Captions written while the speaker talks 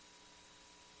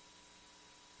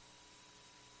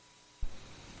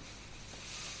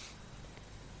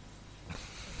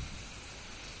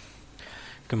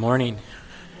Good morning.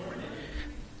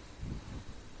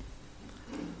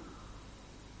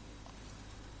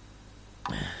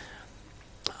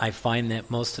 I find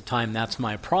that most of the time that's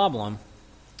my problem,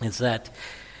 is that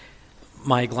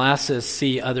my glasses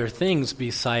see other things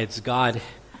besides God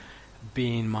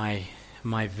being my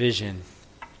vision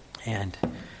and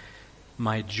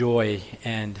my joy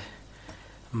and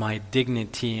my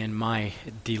dignity and my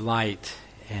delight.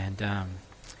 And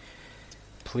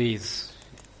please,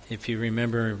 if you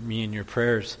remember me in your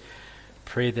prayers,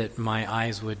 pray that my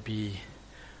eyes would be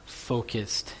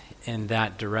focused in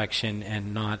that direction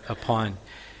and not upon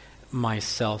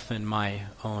myself and my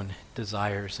own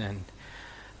desires and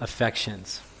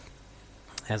affections.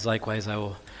 As likewise, I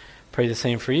will pray the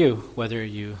same for you, whether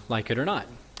you like it or not.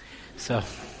 So,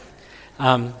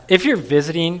 if you're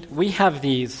visiting, we have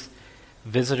these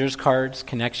visitors cards,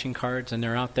 connection cards, and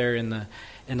they're out there in the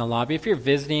lobby. If you're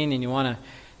visiting and you want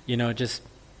to, just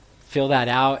fill that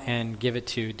out and give it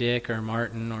to Dick or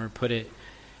Martin or put it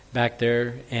back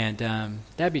there, and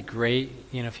that'd be great.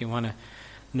 If you want to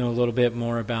know a little bit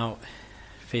more about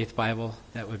Faith Bible,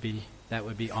 that would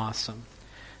be awesome.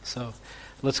 So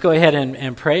let's go ahead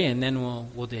and pray, and then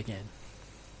we'll dig in.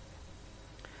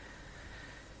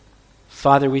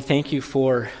 Father, we thank you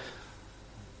for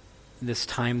this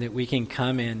time that we can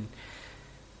come and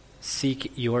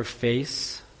seek your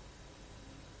face.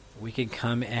 We can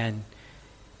come and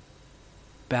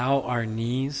bow our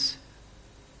knees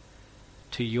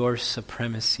to your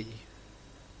supremacy,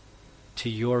 to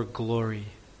your glory.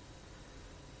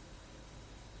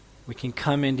 We can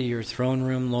come into your throne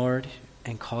room, Lord,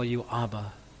 and call you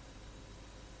Abba,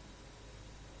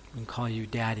 and call you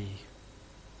Daddy.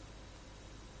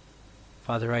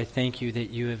 Father, I thank you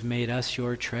that you have made us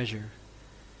your treasure.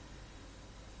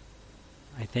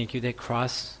 I thank you that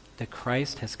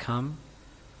Christ has come,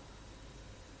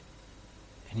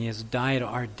 and he has died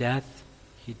our death.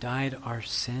 He died our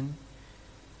sin.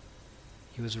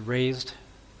 He was raised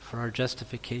for our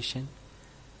justification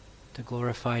to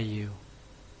glorify you.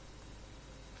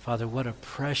 Father, what a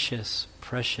precious,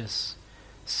 precious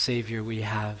Savior we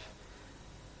have.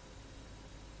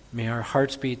 May our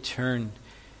hearts be turned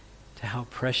to how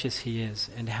precious he is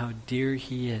and how dear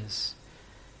he is,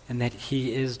 and that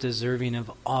he is deserving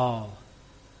of all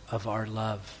of our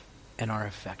love and our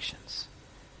affections.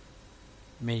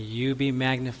 May you be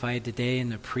magnified today in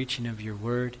the preaching of your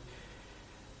word.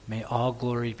 May all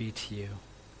glory be to you.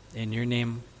 In your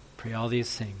name, pray all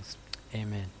these things.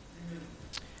 Amen.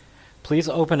 Please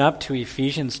open up to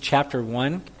Ephesians chapter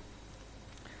 1.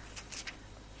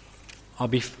 I'll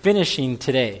be finishing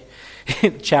today,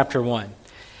 chapter 1.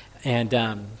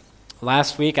 And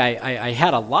last week I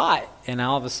had a lot, and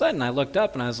all of a sudden I looked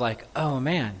up and I was like, oh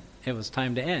man, it was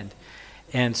time to end.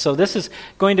 And so this is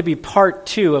going to be part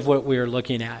 2 of what we're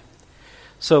looking at.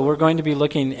 So we're going to be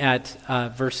looking at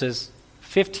verses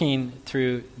 15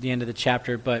 through the end of the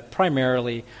chapter, but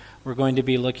primarily we're going to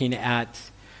be looking at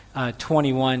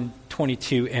 21,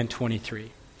 22, and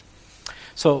 23.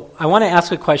 So I want to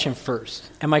ask a question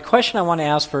first. And my question I want to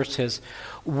ask first is,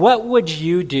 what would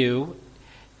you do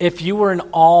if you were an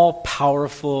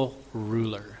all-powerful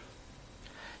ruler?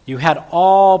 You had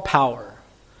all power.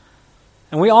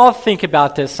 And we all think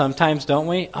about this sometimes, don't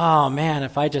we? Oh man,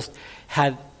 if I just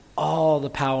had all the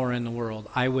power in the world,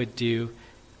 I would do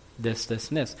this, this,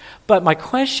 and this. But my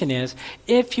question is,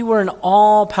 if you were an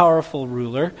all-powerful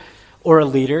ruler or a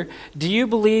leader, do you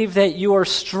believe that you are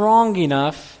strong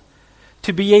enough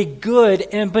to be a good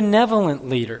and benevolent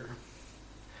leader?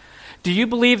 Do you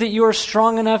believe that you are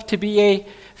strong enough to be a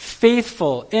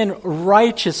faithful and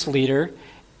righteous leader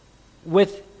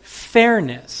with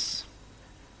fairness?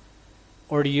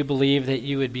 Or do you believe that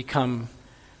you would become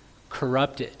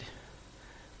corrupted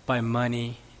by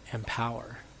money and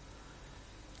power?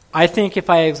 I think if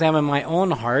I examine my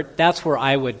own heart, that's where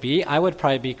I would be. I would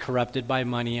probably be corrupted by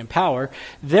money and power.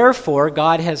 Therefore,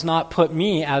 God has not put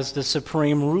me as the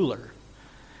supreme ruler,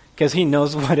 because he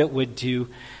knows what it would do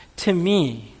to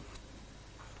me.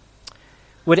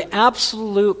 Would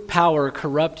absolute power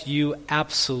corrupt you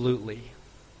absolutely?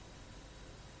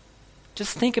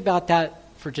 Just think about that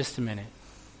for just a minute.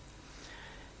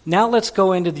 Now let's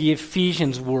go into the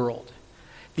Ephesians world.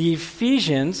 The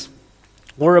Ephesians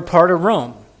were a part of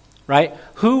Rome, right?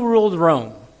 Who ruled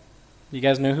Rome? You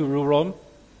guys know who ruled Rome?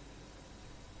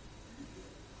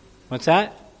 What's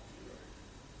that?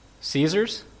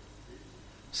 Caesars?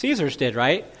 Caesars did,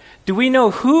 right? Do we know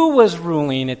who was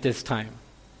ruling at this time?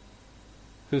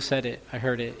 Who said it? I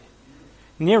heard it.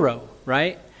 Nero,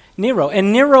 right? Nero.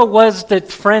 And Nero was the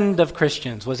friend of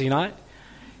Christians, was he not?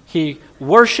 He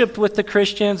worshipped with the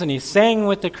Christians and he sang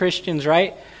with the Christians,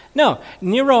 right? No,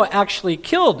 Nero actually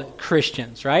killed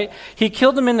Christians, right? He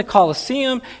killed them in the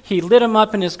Colosseum. He lit them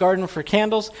up in his garden for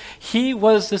candles. He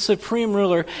was the supreme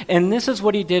ruler, and this is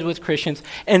what he did with Christians.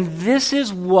 And this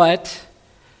is what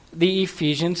the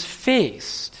Ephesians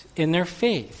faced in their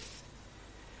faith.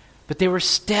 But they were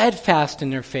steadfast in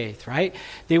their faith, right?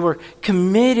 They were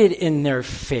committed in their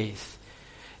faith,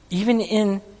 even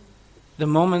in the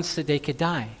moments that they could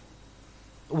die.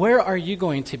 Where are you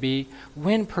going to be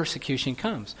when persecution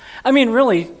comes? I mean,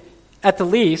 really, at the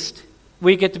least,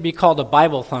 we get to be called a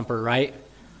Bible thumper, right?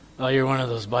 Oh, you're one of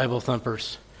those Bible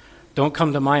thumpers. Don't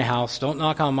come to my house. Don't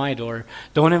knock on my door.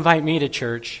 Don't invite me to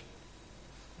church.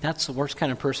 That's the worst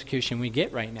kind of persecution we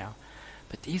get right now.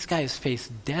 But these guys face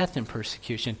death and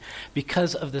persecution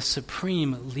because of the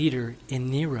supreme leader in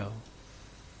Nero.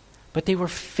 But they were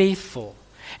faithful.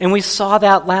 And we saw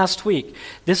that last week.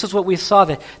 This is what we saw,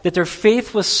 that their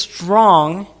faith was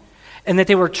strong and that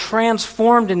they were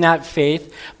transformed in that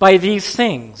faith by these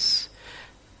things.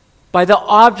 By the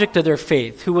object of their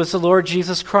faith, who was the Lord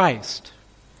Jesus Christ.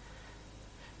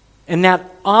 And that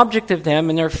object of them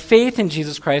and their faith in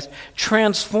Jesus Christ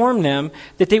transformed them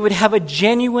that they would have a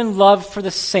genuine love for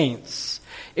the saints.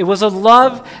 It was a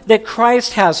love that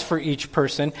Christ has for each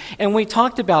person, and we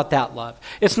talked about that love.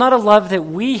 It's not a love that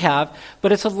we have,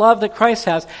 but it's a love that Christ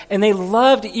has, and they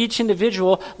loved each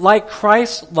individual like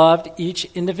Christ loved each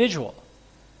individual.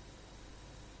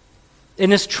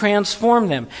 And this transformed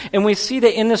them. And we see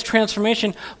that in this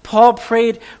transformation, Paul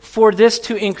prayed for this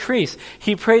to increase.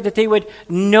 He prayed that they would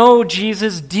know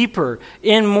Jesus deeper,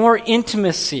 in more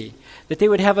intimacy, that they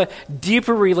would have a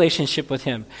deeper relationship with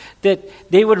him, that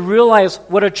they would realize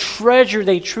what a treasure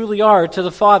they truly are to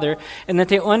the Father, and that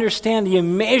they understand the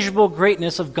immeasurable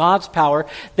greatness of God's power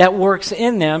that works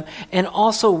in them and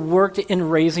also worked in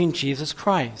raising Jesus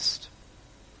Christ.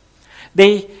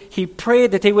 He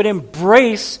prayed that they would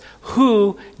embrace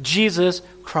who Jesus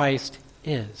Christ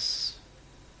is.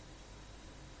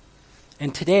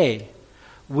 And today,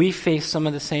 we face some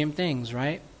of the same things,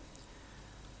 right?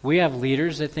 We have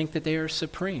leaders that think that they are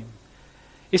supreme.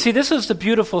 You see, this is the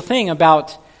beautiful thing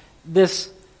about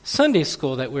this Sunday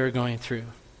school that we're going through.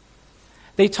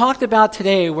 They talked about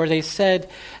today where they said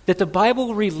that the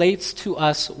Bible relates to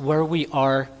us where we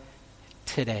are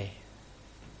today.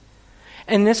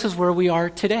 And this is where we are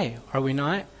today, are we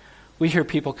not? We hear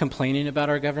people complaining about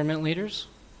our government leaders.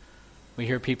 We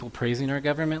hear people praising our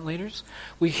government leaders.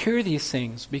 We hear these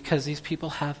things because these people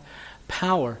have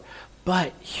power.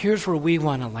 But here's where we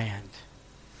want to land.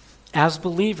 As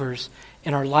believers,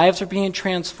 and our lives are being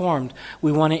transformed,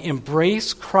 we want to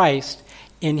embrace Christ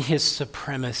in his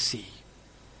supremacy.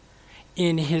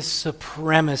 In his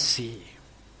supremacy.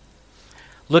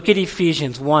 Look at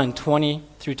Ephesians 1, 20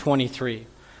 through 23.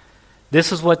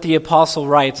 This is what the apostle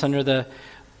writes under the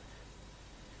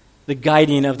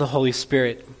guiding of the Holy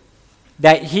Spirit.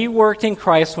 That he worked in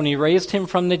Christ when he raised him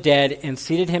from the dead and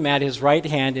seated him at his right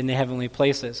hand in the heavenly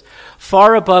places,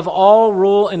 far above all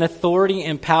rule and authority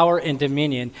and power and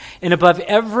dominion, and above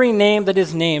every name that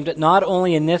is named, not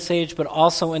only in this age, but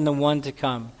also in the one to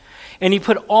come. And he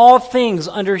put all things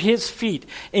under his feet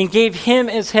and gave him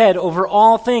as head over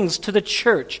all things to the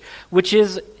church, which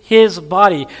is his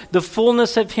body, the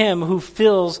fullness of him who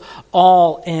fills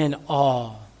all in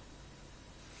all.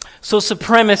 So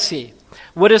supremacy.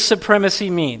 What does supremacy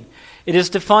mean? It is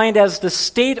defined as the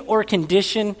state or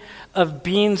condition of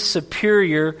being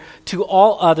superior to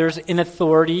all others in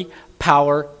authority,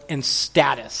 power, and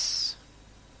status.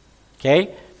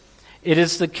 Okay? It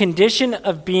is the condition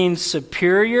of being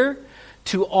superior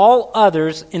to all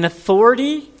others in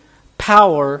authority,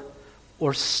 power,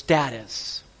 or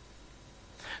status.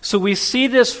 So we see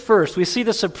this first. We see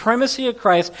the supremacy of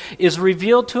Christ is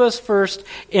revealed to us first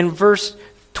in verse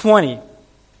 20.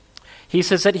 He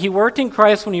says that he worked in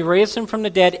Christ when he raised him from the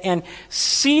dead and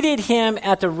seated him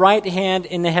at the right hand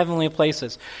in the heavenly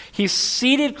places. He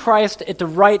seated Christ at the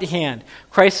right hand.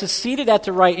 Christ is seated at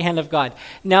the right hand of God.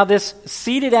 Now this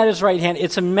seated at his right hand,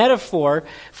 it's a metaphor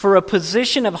for a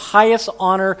position of highest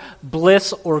honor,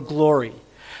 bliss, or glory.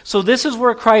 So this is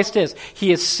where Christ is.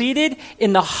 He is seated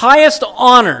in the highest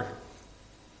honor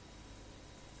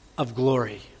of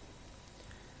glory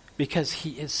because he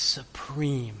is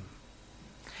supreme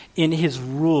in his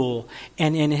rule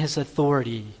and in his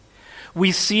authority.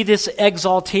 We see this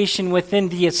exaltation within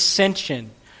the ascension,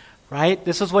 right?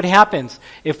 This is what happens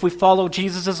if we follow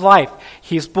Jesus' life.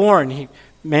 He's born,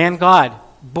 man, God,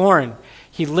 born.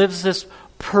 He lives this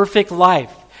perfect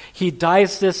life. He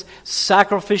dies this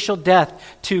sacrificial death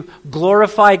to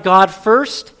glorify God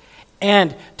first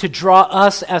and to draw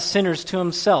us as sinners to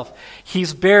himself.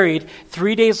 He's buried.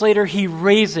 3 days later, he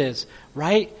raises,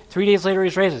 right? 3 days later,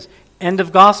 he's raises. End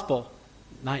of gospel.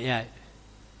 Not yet.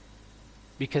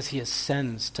 Because he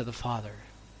ascends to the Father.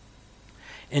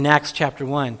 In Acts chapter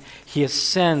 1, he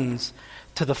ascends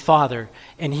to the Father,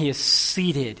 and he is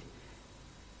seated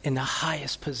in the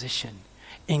highest position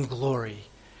in glory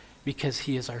because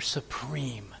he is our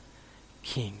supreme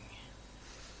King.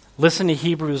 Listen to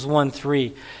Hebrews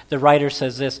 1:3. The writer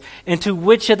says this, "And to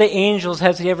which of the angels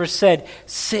has he ever said,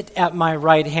 'Sit at my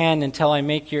right hand until I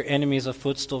make your enemies a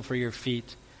footstool for your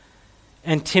feet'?"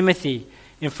 And Timothy,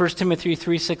 in 1 Timothy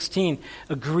 3:16,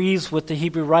 agrees with the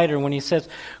Hebrew writer when he says,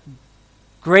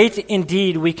 "Great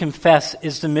indeed, we confess,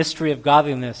 is the mystery of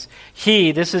godliness.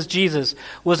 He," this is Jesus,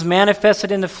 "was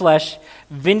manifested in the flesh,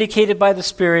 vindicated by the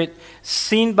Spirit,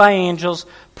 seen by angels,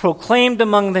 proclaimed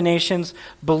among the nations,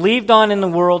 believed on in the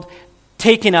world,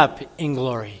 taken up in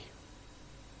glory."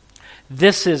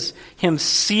 This is him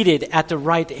seated at the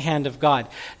right hand of God.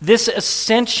 This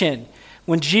ascension,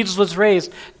 when Jesus was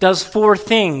raised, does 4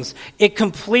 things. It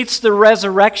completes the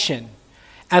resurrection.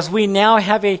 As we now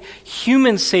have a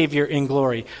human Savior in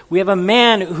glory. We have a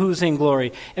man who's in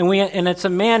glory. And it's a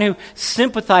man who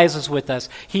sympathizes with us.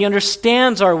 He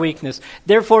understands our weakness.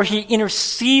 Therefore, he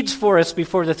intercedes for us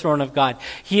before the throne of God.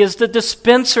 He is the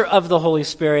dispenser of the Holy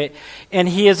Spirit. And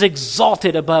he is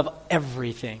exalted above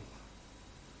everything.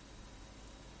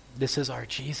 This is our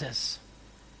Jesus.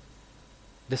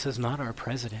 This is not our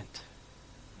president.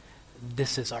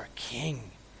 This is our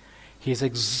King. He is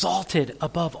exalted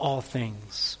above all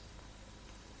things.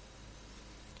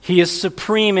 He is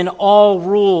supreme in all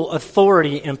rule,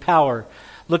 authority, and power.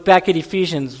 Look back at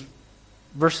Ephesians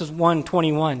verses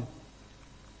 1:21.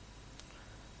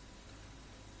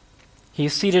 He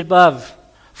is seated above,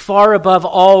 far above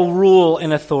all rule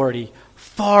and authority.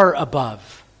 Far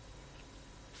above.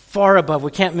 Far above.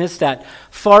 We can't miss that.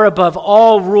 Far above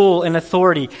all rule and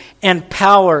authority and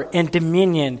power and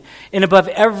dominion, and above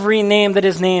every name that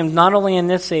is named, not only in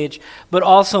this age, but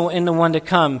also in the one to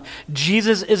come.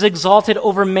 Jesus is exalted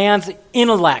over man's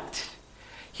intellect.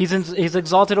 He's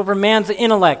exalted over man's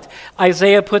intellect.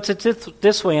 Isaiah puts it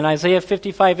this way in Isaiah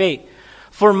 55:8.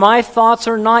 "For my thoughts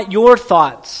are not your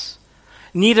thoughts,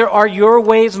 neither are your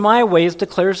ways my ways,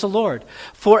 declares the Lord.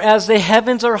 For as the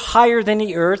heavens are higher than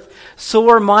the earth, so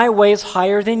are my ways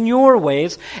higher than your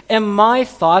ways, and my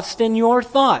thoughts than your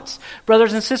thoughts."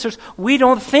 Brothers and sisters, we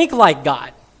don't think like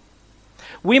God.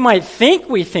 We might think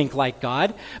we think like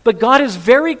God, but God is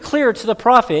very clear to the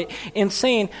prophet in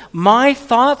saying, "My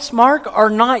thoughts, Mark, are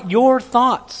not your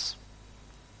thoughts.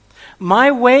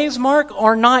 My ways, Mark,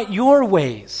 are not your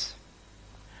ways.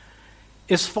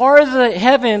 As far as the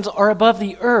heavens are above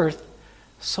the earth,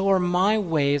 so are my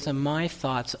ways and my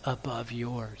thoughts above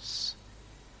yours."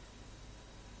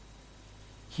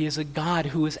 He is a God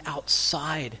who is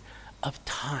outside of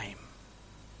time.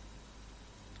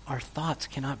 Our thoughts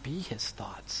cannot be his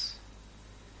thoughts.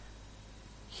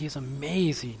 He is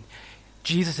amazing.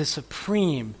 Jesus is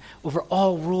supreme over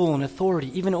all rule and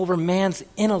authority, even over man's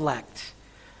intellect.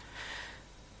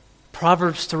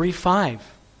 Proverbs 3:5.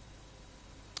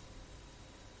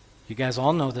 You guys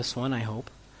all know this one, I hope.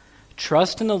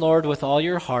 "Trust in the Lord with all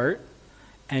your heart,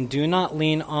 and do not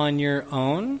lean on your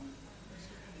own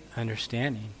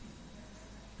understanding."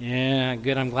 Yeah,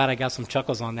 good. I'm glad I got some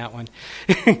chuckles on that one.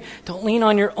 Don't lean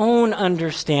on your own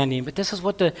understanding. But this is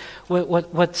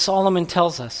what Solomon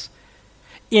tells us.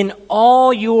 "In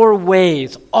all your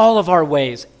ways, all of our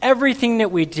ways, everything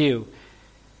that we do,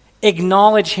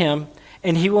 acknowledge him,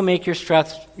 and he will make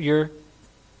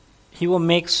He will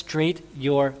make straight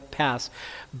your paths.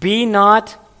 Be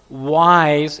not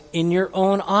wise in your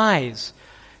own eyes.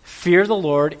 Fear the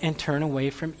Lord and turn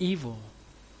away from evil."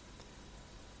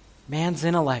 Man's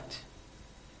intellect,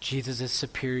 Jesus is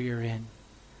superior in.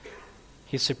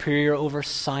 He's superior over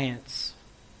science.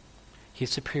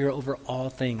 He's superior over all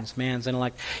things, man's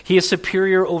intellect. He is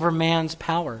superior over man's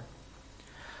power.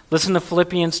 Listen to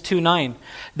Philippians 2:9.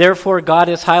 "Therefore God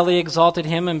has highly exalted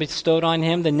him and bestowed on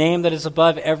him the name that is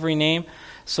above every name,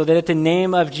 so that at the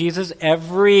name of Jesus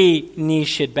every knee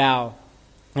should bow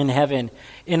in heaven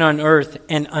and on earth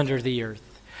and under the earth."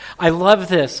 I love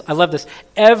this. I love this.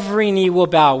 Every knee will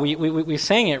bow. We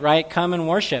sang it, right? Come and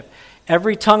worship.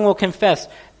 Every tongue will confess.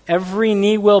 Every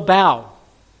knee will bow.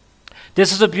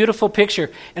 This is a beautiful picture.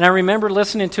 And I remember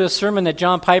listening to a sermon that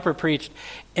John Piper preached.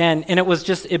 And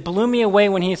it blew me away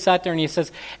when he sat there and he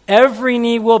says, every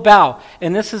knee will bow.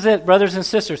 And this is it, brothers and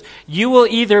sisters. You will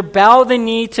either bow the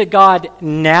knee to God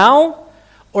now,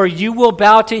 or you will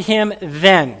bow to him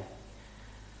then.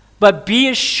 But be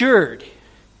assured,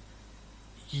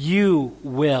 you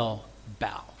will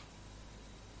bow.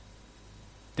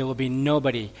 There will be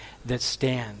nobody that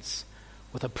stands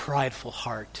with a prideful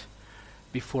heart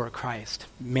before Christ.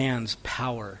 Man's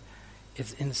power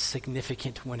is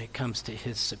insignificant when it comes to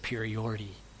his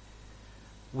superiority.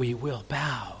 We will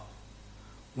bow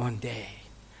one day,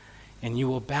 and you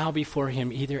will bow before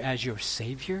him either as your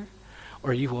Savior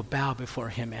or you will bow before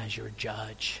him as your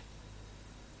judge.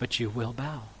 But you will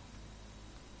bow.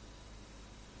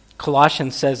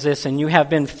 Colossians says this, and you have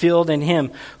been filled in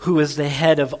him who is the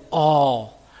head of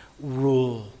all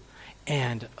rule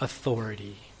and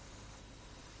authority.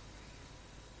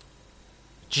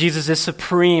 Jesus is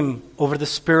supreme over the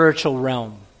spiritual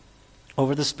realm.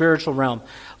 Over the spiritual realm.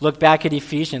 Look back at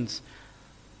Ephesians.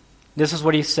 This is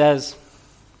what he says.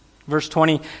 Verse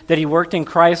 20, that he worked in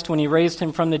Christ when he raised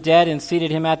him from the dead and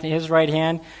seated him at his right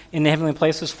hand in the heavenly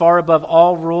places, far above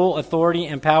all rule, authority,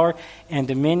 and power, and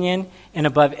dominion, and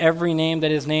above every name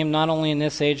that is named, not only in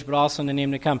this age, but also in the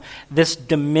name to come. This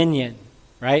dominion,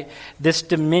 right? This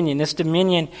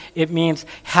dominion, it means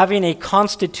having a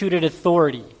constituted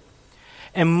authority.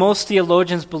 And most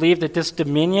theologians believe that this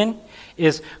dominion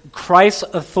is Christ's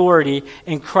authority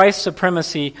and Christ's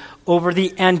supremacy over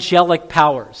the angelic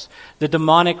powers, the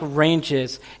demonic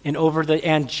ranges, and over the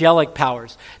angelic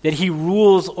powers, that he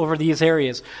rules over these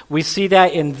areas. We see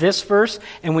that in this verse,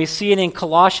 and we see it in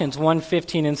Colossians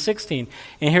 1:15 and 16.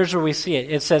 And here's where we see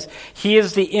it. It says, he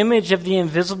is the image of the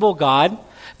invisible God,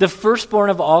 the firstborn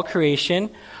of all creation.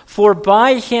 For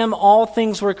by him all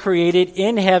things were created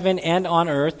in heaven and on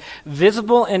earth,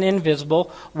 visible and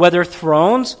invisible, whether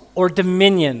thrones or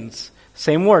dominions.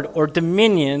 Same word, or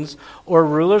dominions, or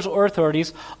rulers or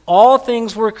authorities. All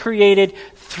things were created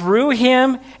through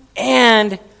him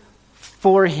and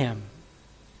for him.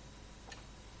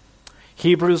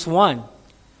 Hebrews 1.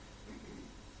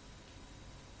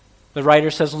 The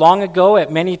writer says, long ago,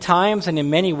 at many times and in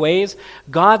many ways,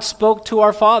 God spoke to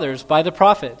our fathers by the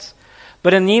prophets.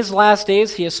 But in these last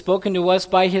days he has spoken to us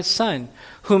by his Son,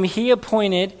 whom he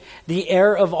appointed the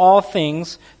heir of all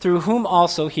things, through whom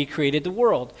also he created the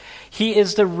world. He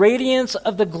is the radiance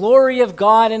of the glory of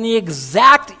God and the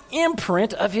exact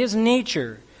imprint of his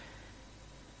nature.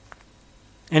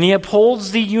 And he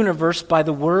upholds the universe by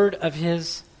the word of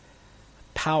his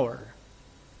power.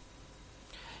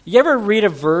 You ever read a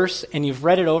verse and you've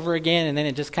read it over again and then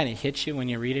it just kind of hits you when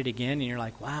you read it again and you're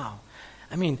like, wow.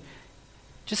 I mean,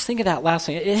 just think of that last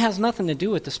thing. It has nothing to do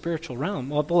with the spiritual realm.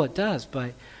 Well, it does,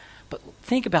 but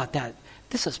think about that.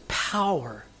 This is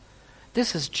power.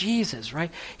 This is Jesus,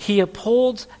 right? He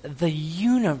upholds the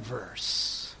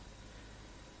universe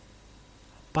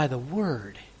by the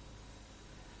word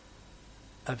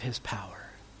of his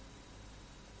power.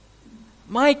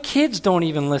 My kids don't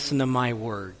even listen to my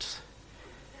words.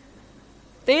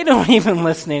 They don't even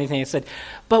listen to anything I said.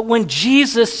 But when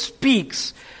Jesus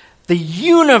speaks, the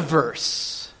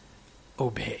universe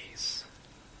obeys.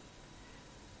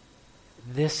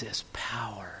 This is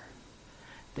power.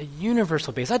 The universe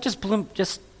obeys. That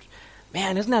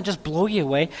man, doesn't that just blow you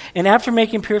away? And after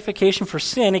making purification for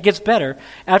sin, it gets better.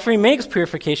 After he makes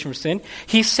purification for sin,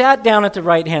 he sat down at the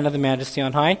right hand of the Majesty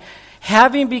on high,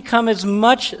 having become as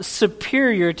much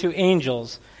superior to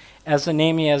angels as the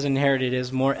name he has inherited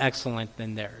is more excellent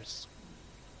than theirs.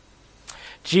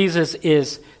 Jesus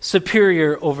is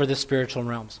superior over the spiritual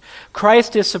realms.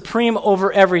 Christ is supreme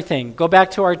over everything. Go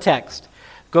back to our text.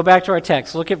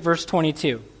 Look at verse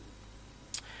 22.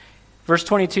 Verse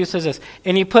 22 says this,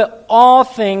 and he put all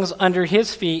things under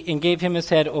his feet and gave him his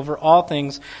head over all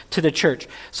things to the church.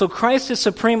 So Christ is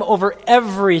supreme over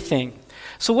everything.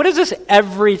 So what does this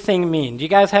everything mean? Do you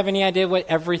guys have any idea what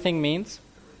everything means?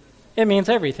 It means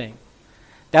everything.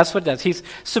 That's what it does. He's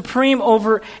supreme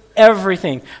over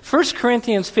everything. 1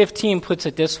 Corinthians 15 puts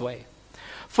it this way.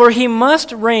 For he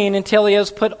must reign until he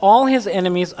has put all his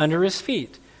enemies under his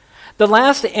feet. The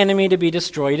last enemy to be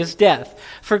destroyed is death.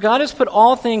 For God has put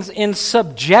all things in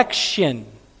subjection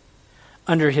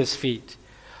under his feet.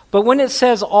 But when it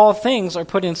says all things are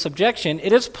put in subjection,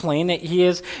 it is plain that he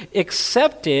is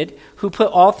accepted who put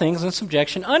all things in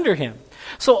subjection under him.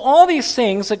 So all these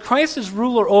things that Christ is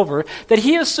ruler over, that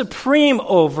he is supreme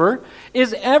over,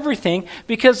 is everything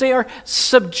because they are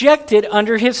subjected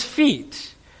under his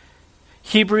feet.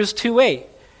 Hebrews 2:8,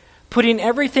 putting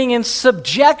everything in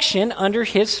subjection under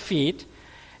his feet,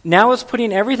 now is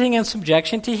putting everything in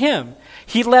subjection to him.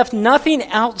 He left nothing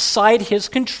outside his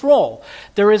control.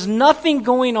 There is nothing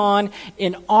going on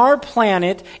in our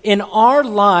planet, in our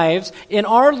lives, in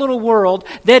our little world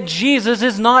that Jesus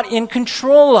is not in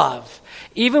control of.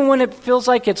 Even when it feels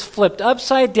like it's flipped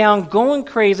upside down, going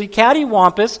crazy,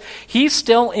 cattywampus, he's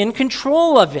still in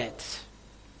control of it.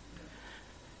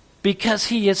 Because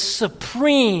he is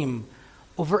supreme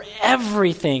over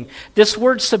everything. This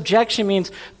word subjection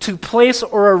means to place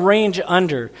or arrange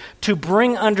under, to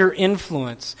bring under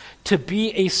influence, to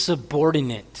be a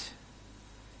subordinate.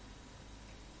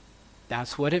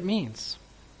 That's what it means.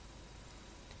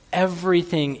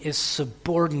 Everything is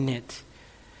subordinate.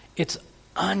 It's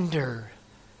under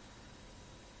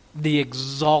the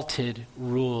exalted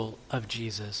rule of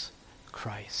Jesus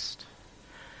Christ.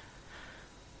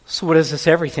 So what is this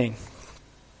everything?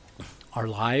 Our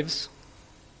lives,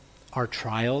 our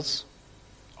trials,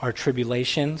 our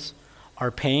tribulations,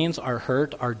 our pains, our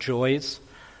hurt, our joys,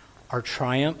 our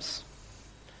triumphs,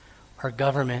 our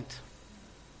government.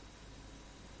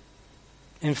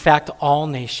 In fact, all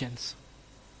nations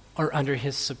are under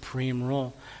his supreme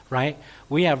rule, right?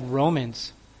 We have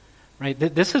Romans, right?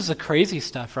 This is the crazy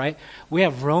stuff, right? We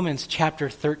have Romans chapter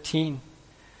 13.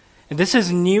 And this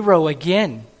is Nero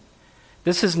again.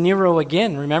 This is Nero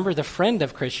again. Remember, the friend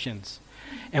of Christians.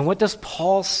 And what does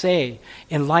Paul say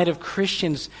in light of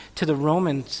Christians to the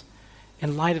Romans,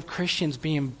 in light of Christians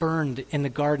being burned in the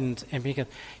gardens? And because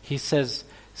he says,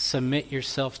 submit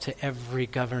yourself to every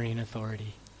governing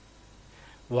authority.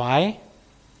 Why?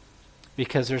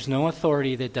 Because there's no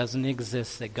authority that doesn't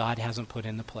exist that God hasn't put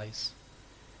into place.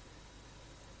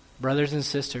 Brothers and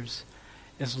sisters,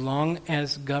 as long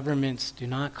as governments do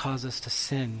not cause us to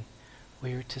sin,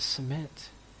 we are to submit,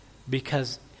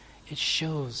 because it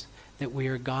shows that we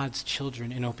are God's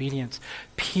children in obedience.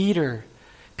 Peter,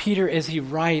 as he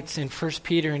writes in 1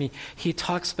 Peter, and he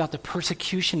talks about the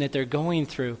persecution that they're going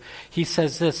through, he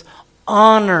says this,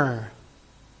 honor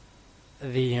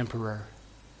the emperor.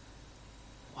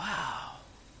 Wow.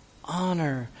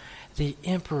 Honor the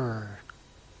emperor.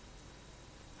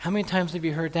 How many times have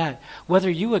you heard that? Whether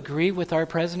you agree with our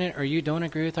president or you don't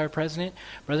agree with our president,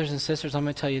 brothers and sisters, I'm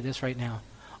going to tell you this right now.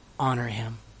 Honor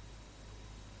him.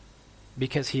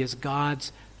 Because he is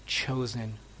God's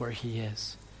chosen where he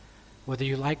is. Whether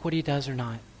you like what he does or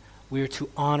not, we are to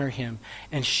honor him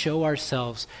and show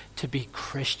ourselves to be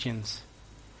Christians.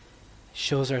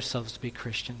 Shows ourselves to be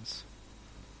Christians.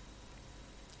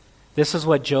 This is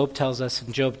what Job tells us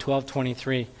in Job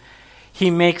 12:23. He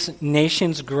makes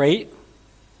nations great,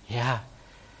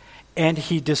 and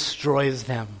he destroys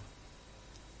them.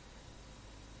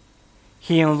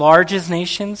 He enlarges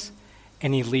nations,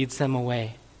 and he leads them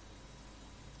away.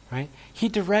 Right? He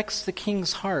directs the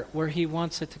king's heart where he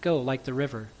wants it to go, like the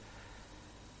river.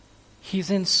 He's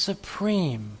in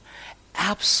supreme,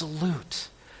 absolute,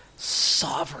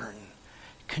 sovereign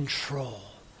control,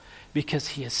 because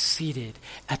he is seated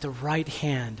at the right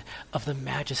hand of the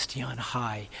Majesty on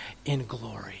high in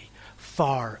glory,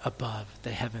 far above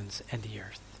the heavens and the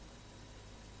earth.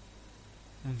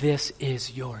 This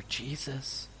is your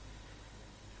Jesus.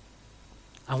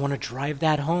 I want to drive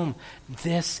that home.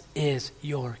 This is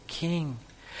your King.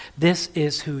 This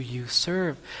is who you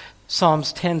serve.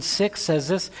 Psalms 10:6 says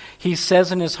this. He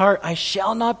says in his heart, I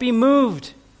shall not be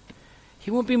moved.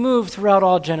 He won't be moved throughout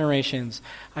all generations.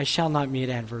 I shall not meet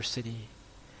adversity.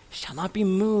 Shall not be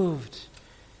moved.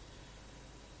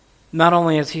 Not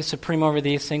only is he supreme over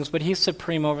these things, but he's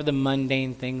supreme over the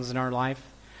mundane things in our life.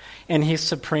 And he's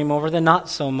supreme over the not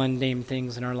so mundane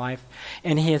things in our life.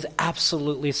 And he is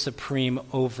absolutely supreme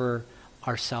over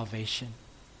our salvation.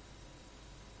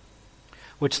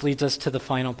 Which leads us to the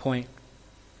final point.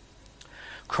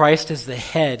 Christ is the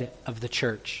head of the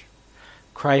church.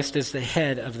 Christ is the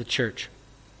head of the church.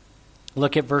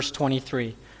 Look at verse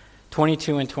 22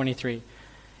 and 23.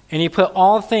 And he put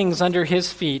all things under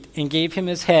his feet and gave him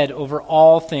his head over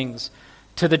all things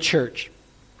to the church,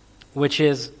 which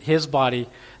is his body,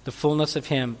 the fullness of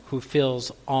him who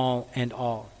fills all and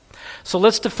all. So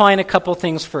let's define a couple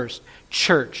things first.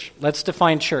 Church. Let's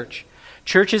define church.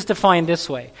 Church is defined this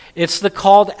way. It's the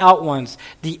called out ones.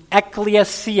 The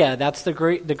ekklesia, that's the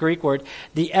Greek word.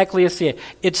 The ekklesia.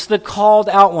 It's the called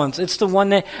out ones. It's the one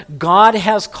that God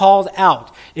has called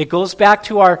out. It goes back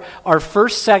to our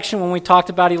first section when we talked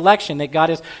about election, that God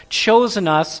has chosen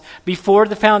us before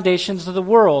the foundations of the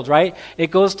world, right?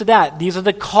 It goes to that. These are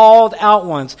the called out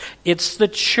ones. It's the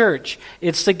church.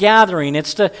 It's the gathering.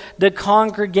 It's the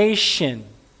congregation.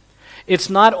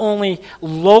 It's not only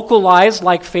localized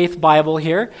like Faith Bible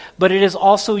here, but it is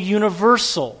also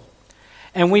universal.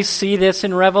 And we see this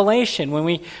in Revelation when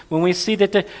we see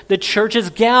that the church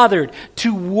is gathered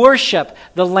to worship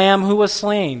the Lamb who was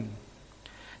slain.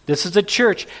 This is a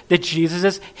church that Jesus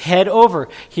is head over.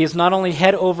 He is not only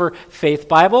head over Faith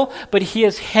Bible, but he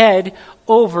is head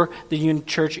over the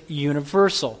church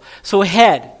universal. So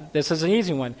head, this is an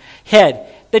easy one. Head,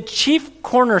 the chief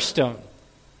cornerstone.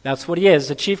 That's what he is,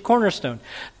 the chief cornerstone.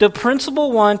 The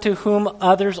principal one to whom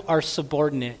others are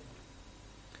subordinate.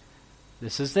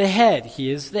 This is the head.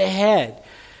 He is the head.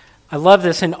 I love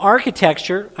this. In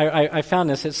architecture, I found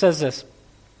this. It says this.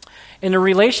 In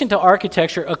relation to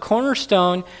architecture, a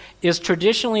cornerstone is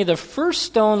traditionally the first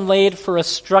stone laid for a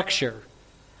structure.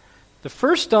 The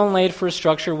first stone laid for a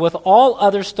structure with all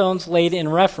other stones laid in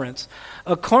reference.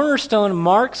 A cornerstone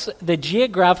marks the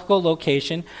geographical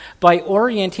location by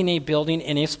orienting a building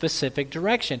in a specific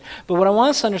direction. But what I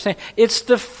want us to understand, it's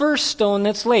the first stone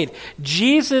that's laid.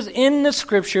 Jesus in the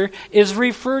scripture is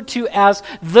referred to as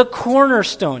the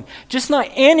cornerstone. Just not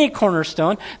any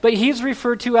cornerstone, but he's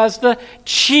referred to as the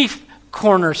chief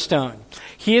cornerstone.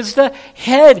 He is the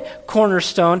head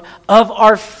cornerstone of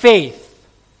our faith.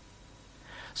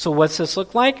 So what's this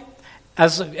look like?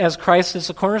 As Christ is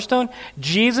the cornerstone,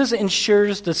 Jesus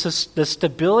ensures the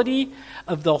stability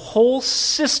of the whole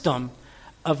system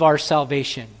of our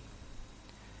salvation.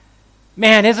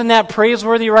 Man, isn't that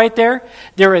praiseworthy right there?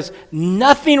 There is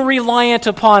nothing reliant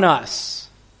upon us.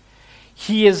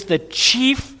 He is the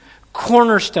chief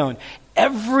cornerstone.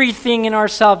 Everything in our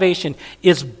salvation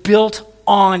is built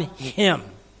on Him.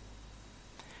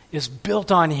 Is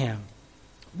built on Him.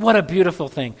 What a beautiful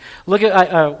thing. Look at,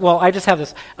 I just have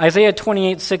this. Isaiah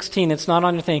 28:16, it's not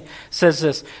on your thing, says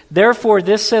this. Therefore,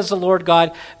 this says the Lord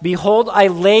God, behold, I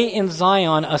lay in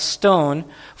Zion a stone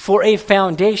for a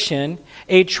foundation,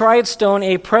 a tried stone,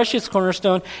 a precious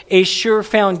cornerstone, a sure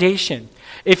foundation.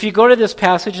 If you go to this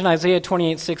passage in Isaiah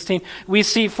 28:16, we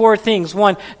see four things.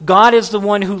 One, God is the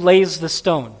one who lays the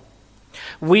stone.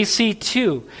 We see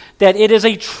two, that it is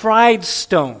a tried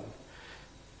stone.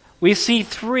 We see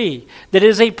three, that it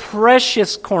is a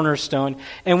precious cornerstone.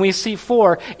 And we see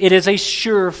four, it is a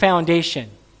sure foundation.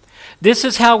 This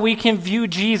is how we can view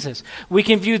Jesus. We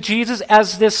can view Jesus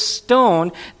as this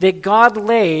stone that God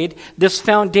laid, this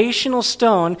foundational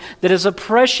stone that is a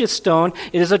precious stone,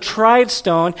 it is a tried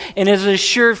stone, and it is a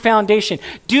sure foundation.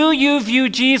 Do you view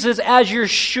Jesus as your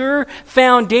sure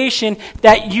foundation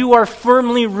that you are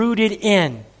firmly rooted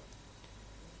in?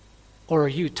 Or are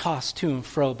you tossed to and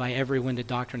fro by every wind of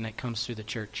doctrine that comes through the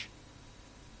church?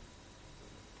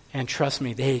 And trust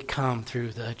me, they come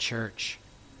through the church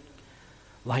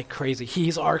like crazy.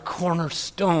 He's our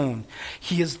cornerstone.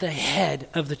 He is the head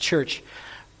of the church.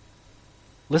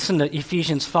 Listen to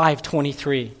Ephesians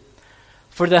 5:23.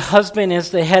 For the husband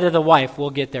is the head of the wife. We'll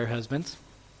get there, husbands.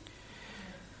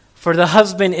 For the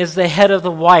husband is the head of the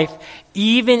wife,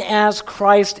 even as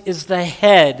Christ is the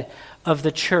head of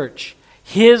the church,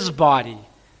 His body,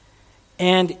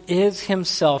 and is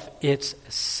Himself its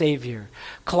Savior.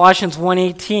 Colossians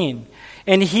 1:18.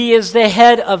 And He is the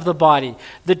head of the body,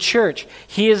 the church.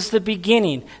 He is the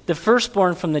beginning, the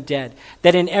firstborn from the dead,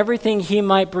 that in everything He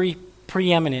might be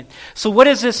preeminent. So what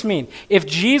does this mean? If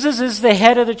Jesus is the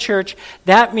head of the church,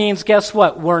 that means, guess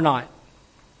what? We're not.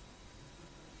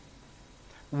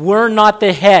 We're not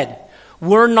the head.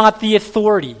 We're not the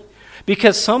authority.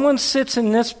 Because someone sits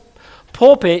in this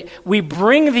pulpit, we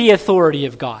bring the authority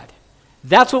of God.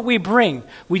 That's what we bring.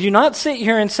 We do not sit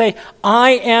here and say,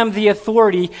 I am the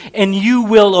authority and you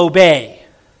will obey.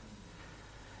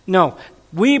 No,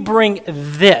 we bring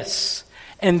this.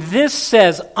 And this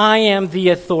says, I am the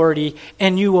authority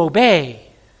and you obey.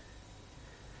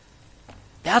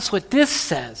 That's what this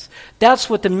says. That's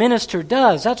what the minister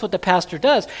does. That's what the pastor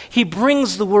does. He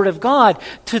brings the word of God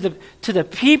to the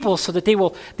people so that they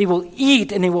will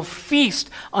eat and they will feast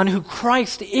on who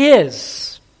Christ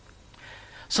is.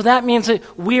 So that means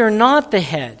that we are not the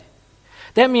head.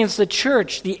 That means the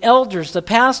church, the elders, the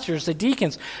pastors, the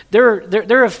deacons,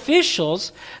 they're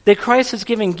officials that Christ has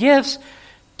given gifts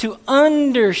to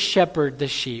under-shepherd the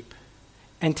sheep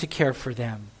and to care for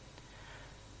them.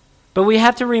 But we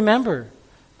have to remember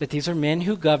that these are men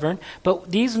who govern,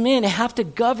 but these men have to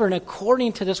govern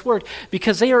according to this word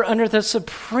because they are under the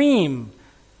supreme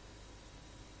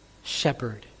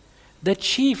shepherd, the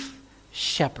chief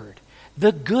shepherd,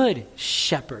 the good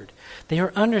shepherd. They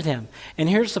are under them. And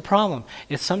here's the problem,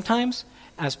 is sometimes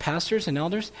as pastors and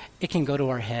elders, it can go to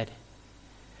our head.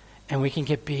 And we can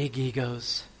get big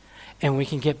egos. And we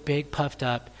can get big puffed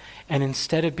up. And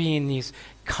instead of being these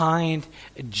kind,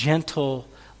 gentle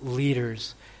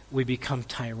leaders, we become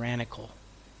tyrannical.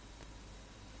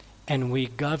 And we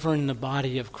govern the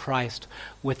body of Christ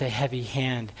with a heavy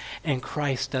hand. And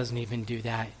Christ doesn't even do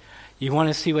that. You want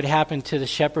to see what happened to the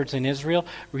shepherds in Israel?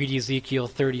 Read Ezekiel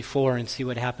 34 and see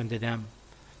what happened to them.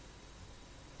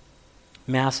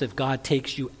 Massive. God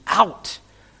takes you out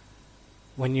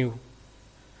when you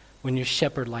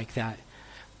shepherd like that.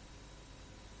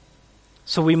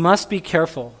 So we must be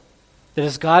careful that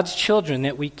as God's children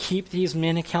that we keep these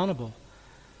men accountable.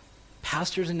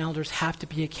 Pastors and elders have to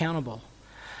be accountable.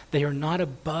 They are not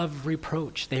above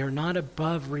reproach. They are not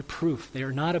above reproof. They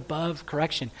are not above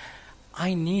correction.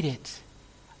 I need it.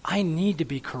 I need to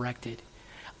be corrected.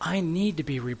 I need to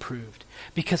be reproved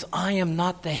because I am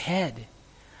not the head.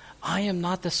 I am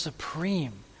not the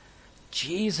supreme.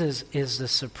 Jesus is the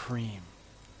supreme.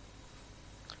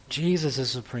 Jesus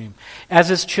is supreme. As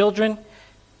his children,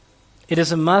 it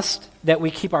is a must that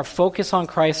we keep our focus on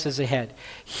Christ as the head.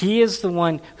 He is the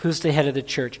one who's the head of the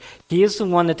church. He is the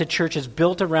one that the church is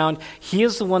built around. He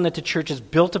is the one that the church is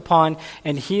built upon.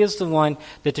 And he is the one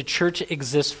that the church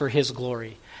exists for his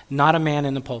glory, not a man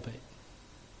in the pulpit.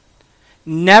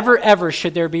 Never ever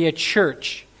should there be a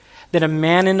church that a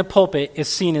man in the pulpit is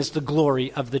seen as the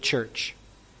glory of the church.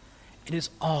 It is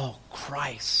all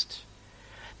Christ.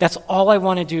 That's all I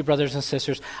want to do, brothers and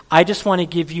sisters. I just want to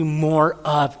give you more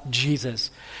of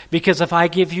Jesus. Because if I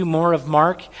give you more of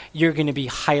Mark, you're going to be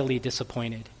highly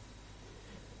disappointed.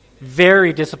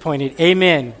 Very disappointed.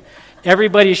 Amen.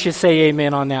 Everybody should say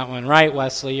amen on that one, right,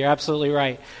 Wesley? You're absolutely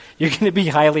right. You're going to be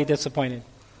highly disappointed.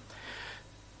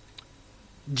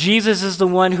 Jesus is the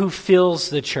one who fills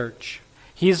the church.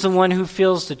 He's the one who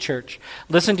fills the church.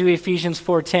 Listen to Ephesians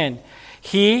 4:10.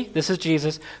 He, this is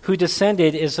Jesus, who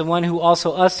descended is the one who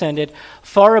also ascended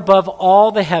far above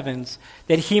all the heavens,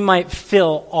 that he might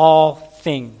fill all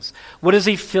things. What does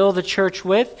he fill the church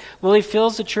with? Well, he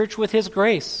fills the church with his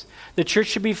grace. The church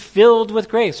should be filled with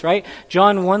grace, right?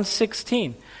 John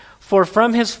 1:16. For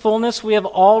from his fullness we have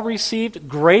all received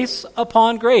grace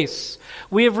upon grace.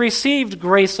 We have received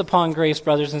grace upon grace,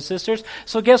 brothers and sisters.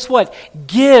 So guess what?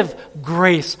 Give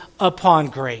grace upon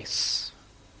grace.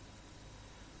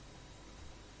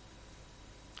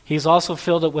 He's also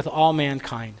filled it with all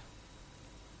mankind.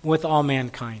 With all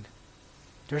mankind.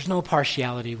 There's no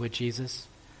partiality with Jesus,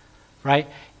 right?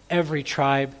 Every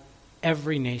tribe,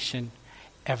 every nation,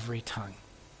 every tongue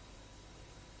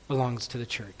belongs to the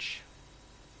church.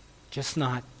 Just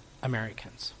not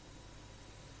Americans.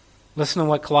 Listen to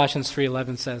what Colossians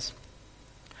 3:11 says.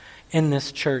 In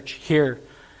this church here,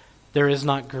 there is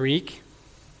not Greek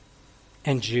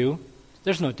and Jew.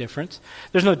 There's no difference.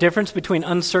 There's no difference between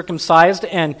uncircumcised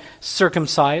and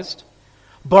circumcised,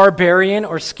 barbarian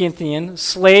or Scythian,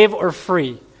 slave or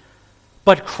free.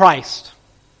 But Christ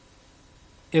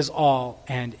is all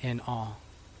and in all.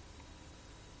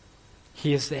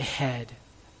 He is the head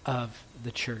of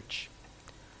the church.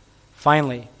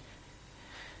 Finally,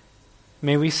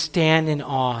 may we stand in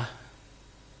awe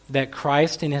that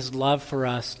Christ in his love for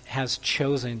us has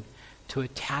chosen to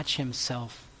attach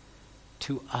himself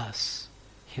to us,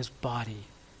 his body,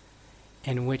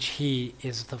 in which he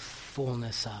is the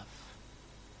fullness of.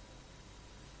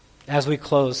 As we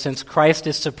close, since Christ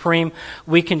is supreme,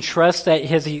 we can trust that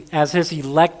as his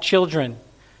elect children,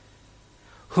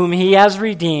 whom he has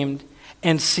redeemed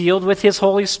and sealed with his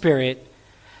Holy Spirit,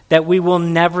 that we will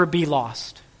never be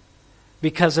lost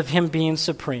because of him being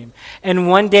supreme. And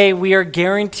one day we are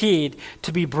guaranteed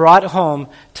to be brought home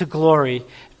to glory,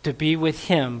 to be with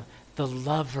him, the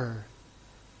lover,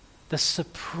 the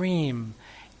supreme,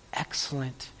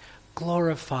 excellent,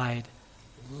 glorified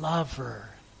lover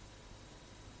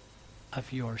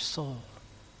of your soul.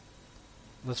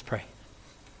 Let's pray.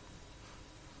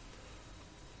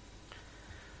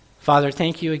 Father,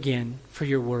 thank you again for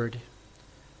your word.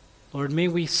 Lord, may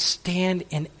we stand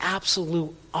in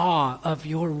absolute awe of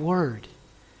your word.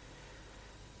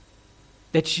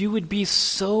 That you would be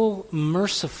so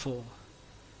merciful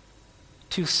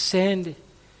to send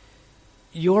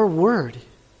your word,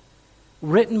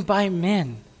 written by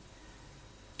men,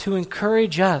 to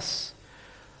encourage us.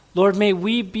 Lord, may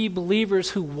we be believers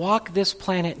who walk this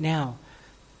planet now,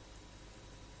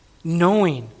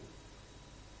 knowing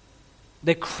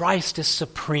that Christ is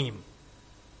supreme.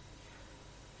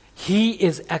 He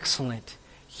is excellent.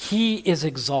 He is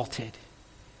exalted.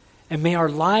 And may our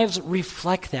lives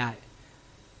reflect that.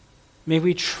 May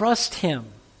we trust him.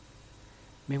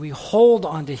 May we hold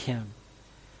on to him.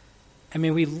 And may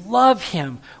we love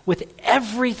him with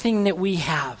everything that we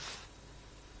have.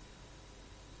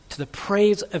 To the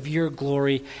praise of your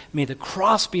glory, may the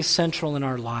cross be central in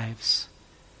our lives.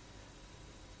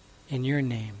 In your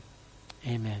name,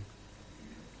 amen.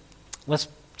 Let's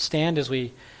stand as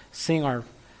we sing our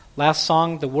last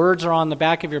song. The words are on the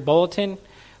back of your bulletin.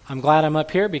 I'm glad I'm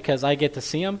up here because I get to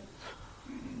see them.